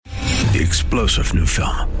the explosive new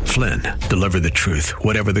film, Flynn, Deliver the Truth,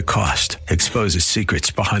 Whatever the Cost, exposes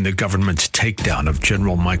secrets behind the government's takedown of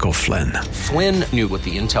General Michael Flynn. Flynn knew what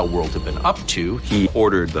the intel world had been up to. He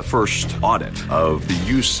ordered the first audit of the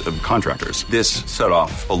use of contractors. This set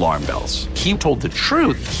off alarm bells. He told the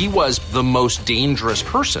truth. He was the most dangerous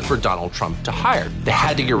person for Donald Trump to hire. They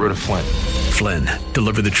had to get rid of Flynn. Flynn,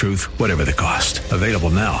 Deliver the Truth, Whatever the Cost. Available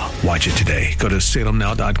now. Watch it today. Go to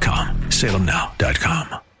salemnow.com.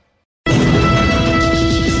 salemnow.com.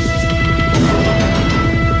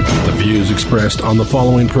 The views expressed on the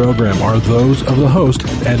following program are those of the host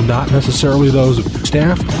and not necessarily those of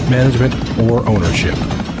staff, management, or ownership.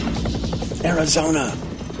 Arizona.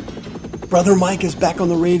 Brother Mike is back on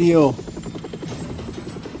the radio.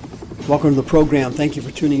 Welcome to the program. Thank you for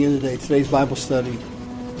tuning in today. Today's Bible study.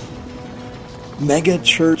 Mega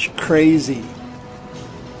church crazy.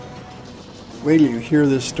 Wait till you hear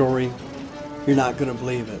this story. You're not going to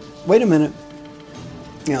believe it. Wait a minute.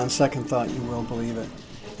 Yeah, on second thought, you will believe it.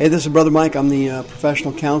 Hey, this is Brother Mike. I'm the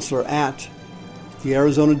professional counselor at the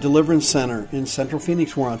Arizona Deliverance Center in Central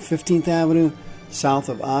Phoenix. We're on 15th Avenue, south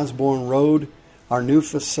of Osborne Road. Our new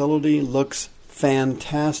facility looks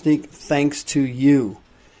fantastic thanks to you.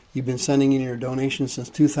 You've been sending in your donations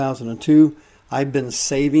since 2002. I've been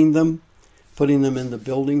saving them, putting them in the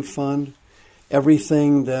building fund.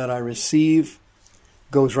 Everything that I receive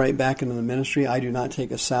goes right back into the ministry. I do not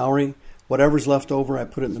take a salary. Whatever's left over, I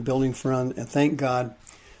put it in the building fund. And thank God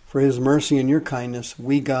for His mercy and your kindness,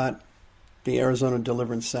 we got the Arizona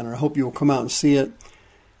Deliverance Center. I hope you will come out and see it.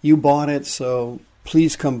 You bought it, so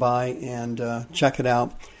please come by and check it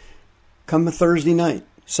out. Come Thursday night,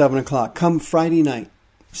 7 o'clock. Come Friday night,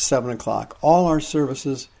 7 o'clock. All our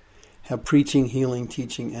services have preaching, healing,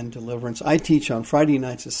 teaching, and deliverance. I teach on Friday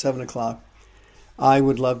nights at 7 o'clock. I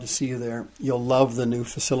would love to see you there. You'll love the new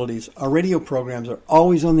facilities. Our radio programs are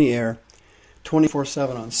always on the air,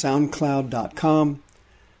 24/7 on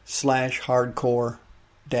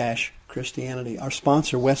SoundCloud.com/hardcore-Christianity. Our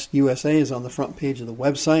sponsor, West USA, is on the front page of the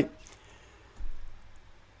website.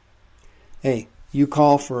 Hey, you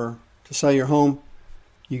call to sell your home,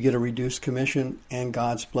 you get a reduced commission and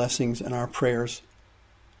God's blessings and our prayers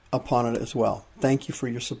upon it as well. Thank you for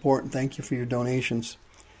your support and thank you for your donations.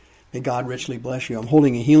 May God richly bless you. I'm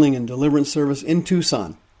holding a healing and deliverance service in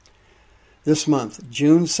Tucson this month,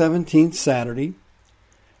 June 17th, Saturday,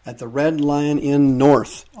 at the Red Lion Inn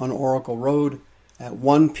North on Oracle Road at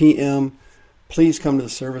 1 p.m. Please come to the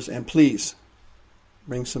service and please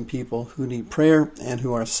bring some people who need prayer and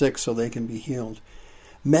who are sick so they can be healed.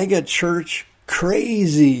 Mega church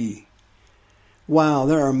crazy. Wow,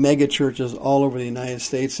 there are mega churches all over the United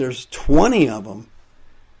States. There's 20 of them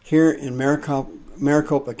here in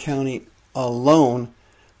Maricopa County alone.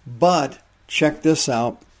 But check this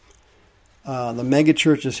out. The mega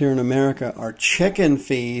churches here in America are chicken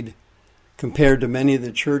feed compared to many of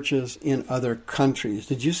the churches in other countries.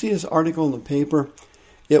 Did you see this article in the paper?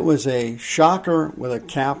 It was a shocker with a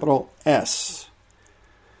capital S.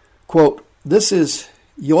 Quote, this is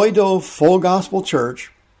Yoido Full Gospel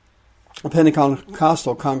Church, a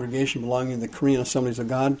Pentecostal congregation belonging to the Korean Assemblies of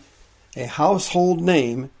God, a household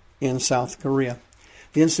name in South Korea.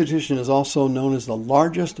 The institution is also known as the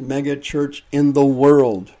largest mega church in the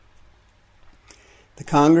world. The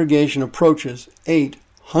congregation approaches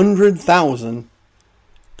 800,000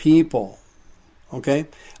 people. Okay?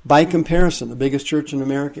 By comparison, the biggest church in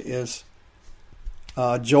America is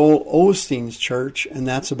Joel Osteen's church, and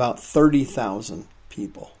that's about 30,000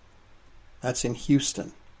 people. That's in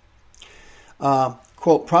Houston.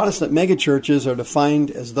 Quote, Protestant megachurches are defined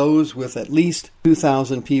as those with at least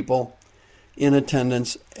 2,000 people in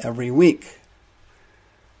attendance every week.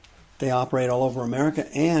 They operate all over America,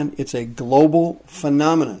 and it's a global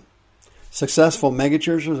phenomenon. Successful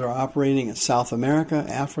megachurches are operating in South America,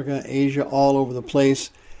 Africa, Asia, all over the place.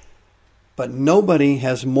 But nobody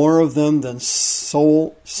has more of them than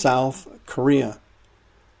Seoul, South Korea.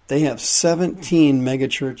 They have 17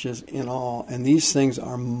 megachurches in all, and these things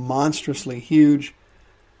are monstrously huge.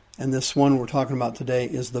 And this one we're talking about today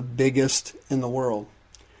is the biggest in the world.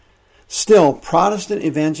 Still, Protestant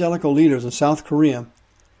evangelical leaders in South Korea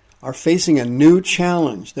are facing a new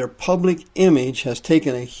challenge. Their public image has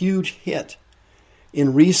taken a huge hit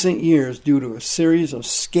in recent years due to a series of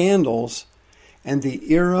scandals, and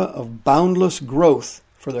the era of boundless growth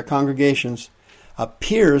for their congregations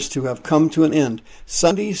appears to have come to an end.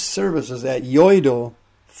 Sunday services at Yoido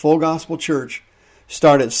Full Gospel Church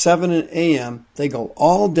start at 7 a.m. They go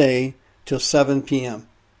all day till 7 p.m.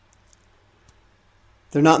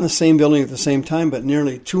 They're not in the same building at the same time, but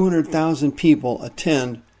nearly 200,000 people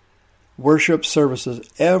attend worship services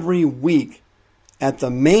every week at the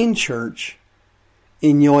main church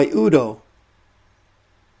in Nyoy-Udo,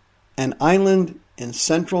 an island in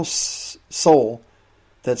central Seoul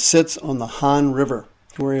that sits on the Han River,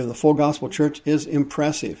 where the Full Gospel Church is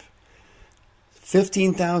impressive.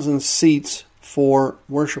 15,000 seats for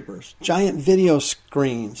worshipers, giant video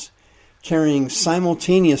screens carrying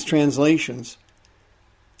simultaneous translations,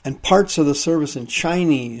 and parts of the service in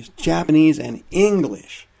Chinese, Japanese, and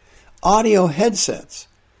English. Audio headsets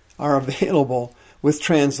are available with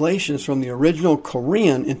translations from the original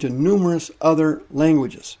Korean into numerous other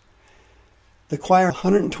languages. The choir,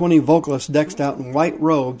 120 vocalists decked out in white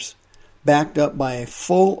robes, backed up by a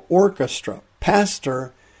full orchestra.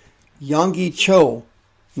 Pastor Yonggi Cho,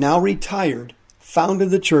 now retired, founded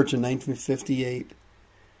the church in 1958.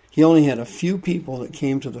 He only had a few people that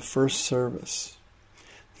came to the first service.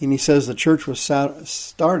 And he says the church was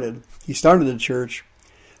started. He started the church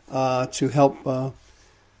to help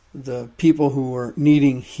the people who were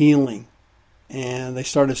needing healing. And they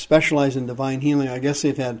started specializing in divine healing. I guess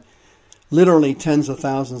they've had literally tens of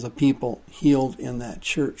thousands of people healed in that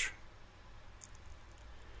church.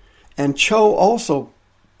 And Cho also,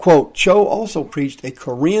 quote, Cho also preached a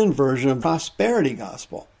Korean version of prosperity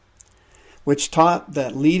gospel, which taught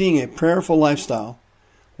that leading a prayerful lifestyle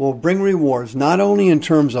will bring rewards not only in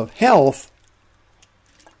terms of health,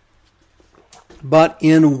 but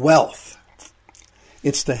in wealth.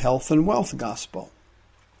 It's the health and wealth gospel.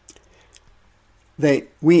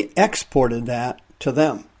 We exported that to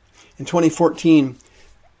them. In 2014,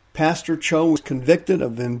 Pastor Cho was convicted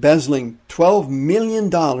of embezzling $12 million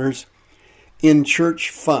in church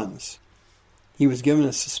funds. He was given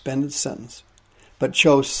a suspended sentence, but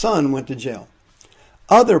Cho's son went to jail.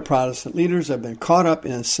 Other Protestant leaders have been caught up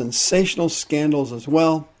in sensational scandals as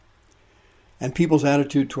well, and people's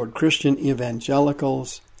attitude toward Christian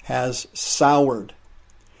evangelicals has soured.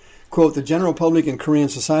 Quote, the general public in Korean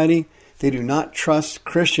society, they do not trust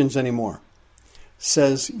Christians anymore,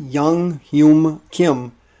 says Young Hyum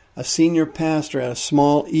Kim, a senior pastor at a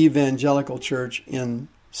small evangelical church in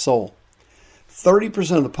Seoul.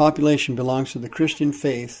 30% of the population belongs to the Christian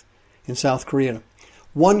faith in South Korea.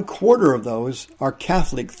 1/4 of those are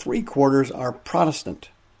Catholic, 3/4 are Protestant.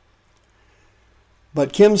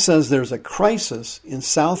 But Kim says there's a crisis in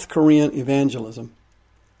South Korean evangelism.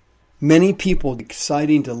 Many people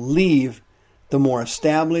deciding to leave the more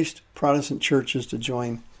established Protestant churches to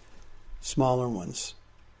join smaller ones.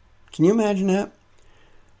 Can you imagine that?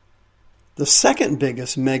 The second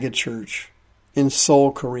biggest mega church in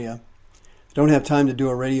Seoul, Korea. Don't have time to do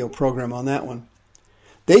a radio program on that one.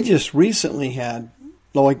 They just recently had,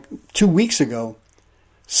 like 2 weeks ago,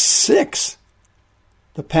 6,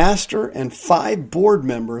 the pastor and 5 board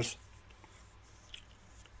members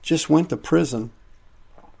just went to prison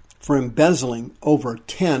for embezzling over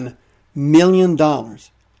 $10 million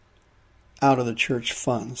out of the church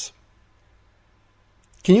funds.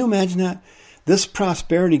 Can you imagine that? This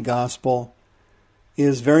prosperity gospel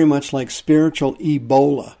is very much like spiritual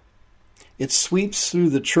Ebola. It sweeps through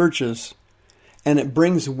the churches and it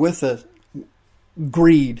brings with it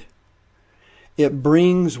greed. It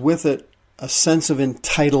brings with it a sense of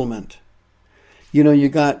entitlement. You know, you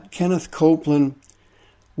got Kenneth Copeland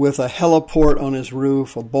with a heliport on his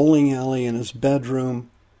roof, a bowling alley in his bedroom,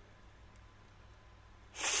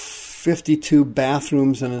 52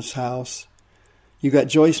 bathrooms in his house. You got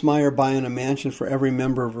Joyce Meyer buying a mansion for every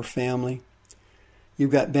member of her family.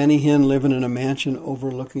 You've got Benny Hinn living in a mansion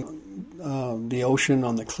overlooking the ocean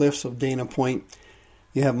on the cliffs of Dana Point.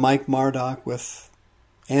 You have Mike Murdoch with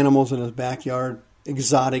animals in his backyard,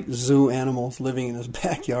 exotic zoo animals living in his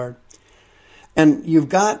backyard. And you've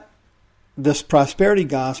got this prosperity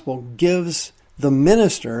gospel gives the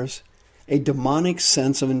ministers a demonic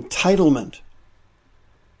sense of entitlement.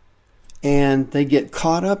 And they get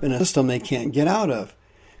caught up in a system they can't get out of.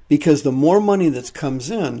 Because the more money that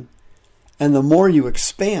comes in, and the more you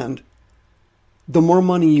expand, the more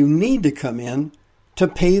money you need to come in to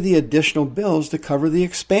pay the additional bills to cover the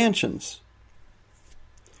expansions.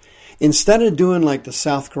 Instead of doing like the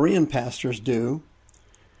South Korean pastors do,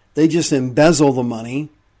 they just embezzle the money.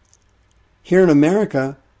 Here in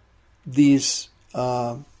America, these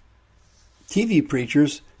TV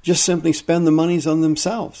preachers just simply spend the monies on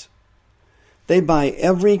themselves. They buy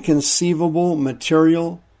every conceivable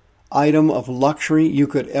material item of luxury you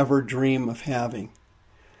could ever dream of having.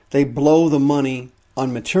 They blow the money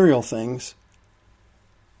on material things,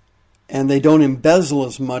 and they don't embezzle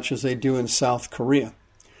as much as they do in South Korea.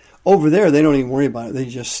 Over there, they don't even worry about it. They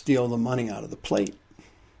just steal the money out of the plate.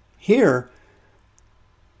 Here,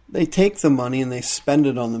 they take the money and they spend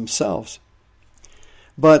it on themselves.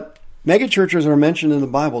 But megachurches are mentioned in the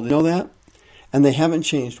Bible. Do you know that? And they haven't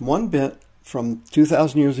changed one bit from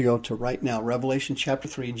 2,000 years ago to right now. Revelation chapter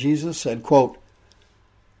 3, Jesus said, quote,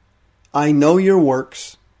 I know your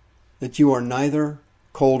works, that you are neither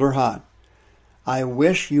cold or hot. I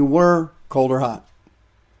wish you were cold or hot.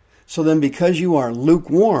 So then because you are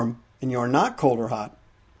lukewarm and you are not cold or hot,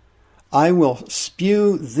 I will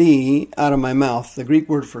spew thee out of my mouth. The Greek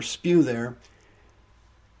word for spew there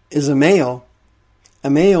is ameo.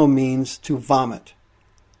 Ameo means to vomit.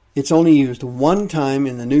 It's only used one time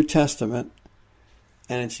in the New Testament,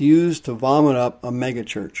 and it's used to vomit up a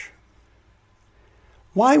megachurch.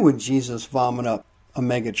 Why would Jesus vomit up a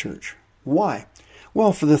megachurch? Why?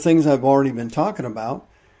 Well, for the things I've already been talking about.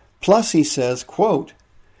 Plus he says, quote,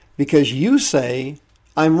 because you say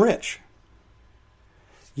I'm rich.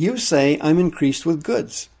 You say I'm increased with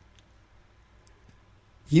goods.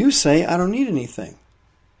 You say I don't need anything.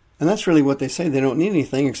 And that's really what they say. They don't need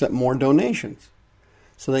anything except more donations,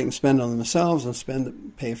 so they can spend on themselves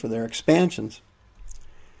and pay for their expansions.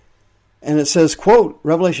 And it says, quote,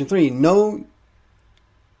 Revelation 3, Know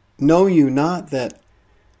you not that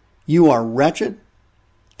you are wretched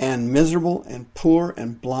and miserable and poor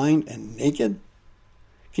and blind and naked?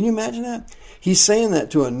 Can you imagine that? He's saying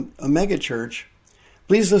that to a mega church.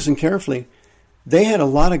 Please listen carefully. They had a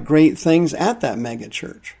lot of great things at that mega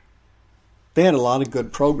church. They had a lot of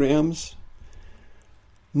good programs.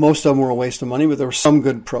 Most of them were a waste of money, but there were some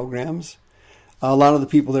good programs. A lot of the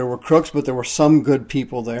people there were crooks, but there were some good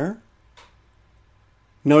people there.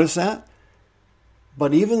 Notice that?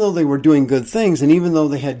 But even though they were doing good things, and even though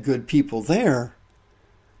they had good people there,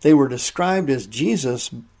 they were described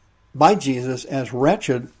by Jesus as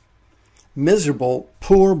wretched, miserable,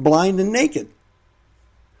 poor, blind, and naked.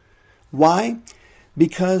 Why?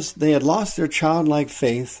 Because they had lost their childlike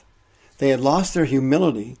faith, they had lost their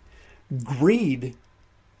humility, greed,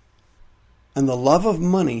 and the love of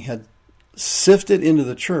money had sifted into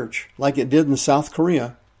the church like it did in South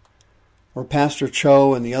Korea, where Pastor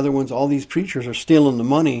Cho and the other ones, all these preachers are stealing the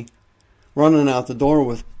money, running out the door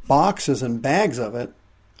with boxes and bags of it,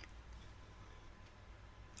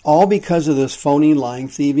 all because of this phony, lying,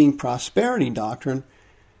 thieving prosperity doctrine,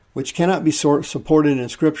 which cannot be supported in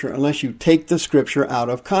Scripture unless you take the Scripture out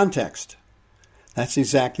of context. That's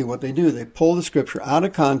exactly what they do. They pull the Scripture out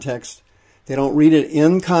of context. They don't read it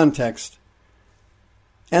in context.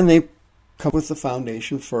 And they come with the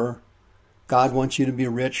foundation for God wants you to be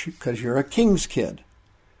rich because you're a king's kid.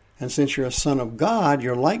 And since you're a son of God,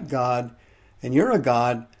 you're like God, and you're a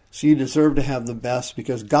God, so you deserve to have the best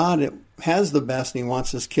because God has the best and he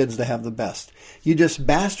wants his kids to have the best. You just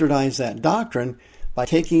bastardize that doctrine by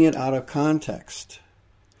taking it out of context.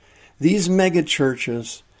 These mega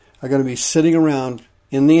churches are going to be sitting around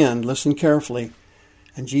in the end, listen carefully,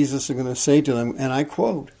 and Jesus is going to say to them, and I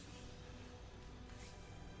quote,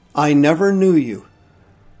 I never knew you.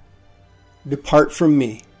 Depart from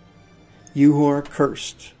me, you who are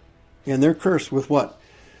cursed. And they're cursed with what?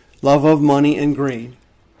 Love of money and greed,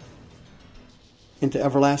 into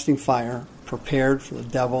everlasting fire, prepared for the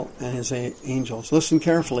devil and his angels. Listen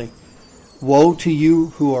carefully. Woe to you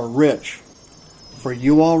who are rich, for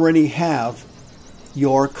you already have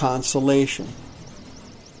your consolation.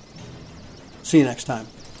 See you next time.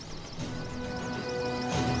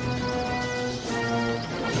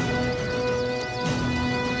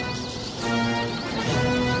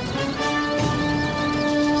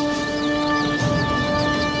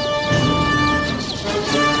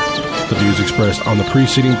 The views expressed on the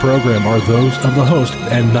preceding program are those of the host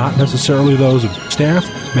and not necessarily those of staff,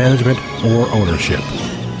 management, or ownership.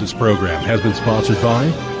 This program has been sponsored by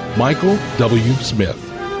Michael W. Smith.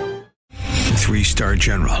 3-star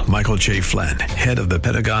General Michael J. Flynn, head of the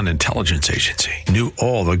Pentagon Intelligence Agency, knew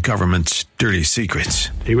all the government's dirty secrets.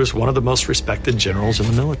 He was one of the most respected generals in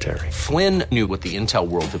the military. Flynn knew what the intel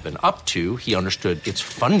world had been up to. He understood its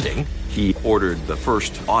funding. He ordered the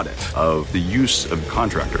first audit of the use of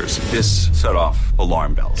contractors. This set off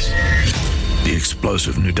alarm bells. The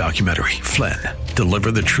explosive new documentary, Flynn,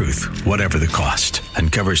 Deliver the Truth, Whatever the Cost,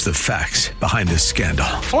 uncovers the facts behind this scandal.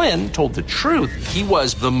 Flynn told the truth. He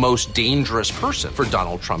was the most dangerous person for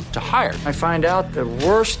Donald Trump to hire. I find out the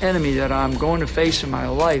worst enemy that I'm going to face in my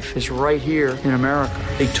life is right here in America.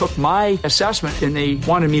 They took my assessment and they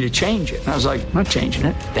wanted me to change it. And I was like, I'm not changing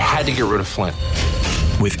it. They had to get rid of Flynn.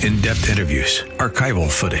 With in-depth interviews, archival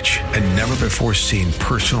footage, and never-before-seen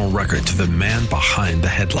personal records of the man behind the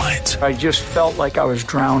headlines. I just felt like I was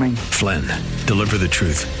drowning. Flynn, Deliver the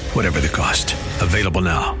Truth, Whatever the Cost. Available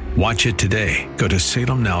now. Watch it today. Go to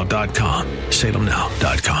salemnow.com.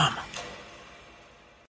 salemnow.com.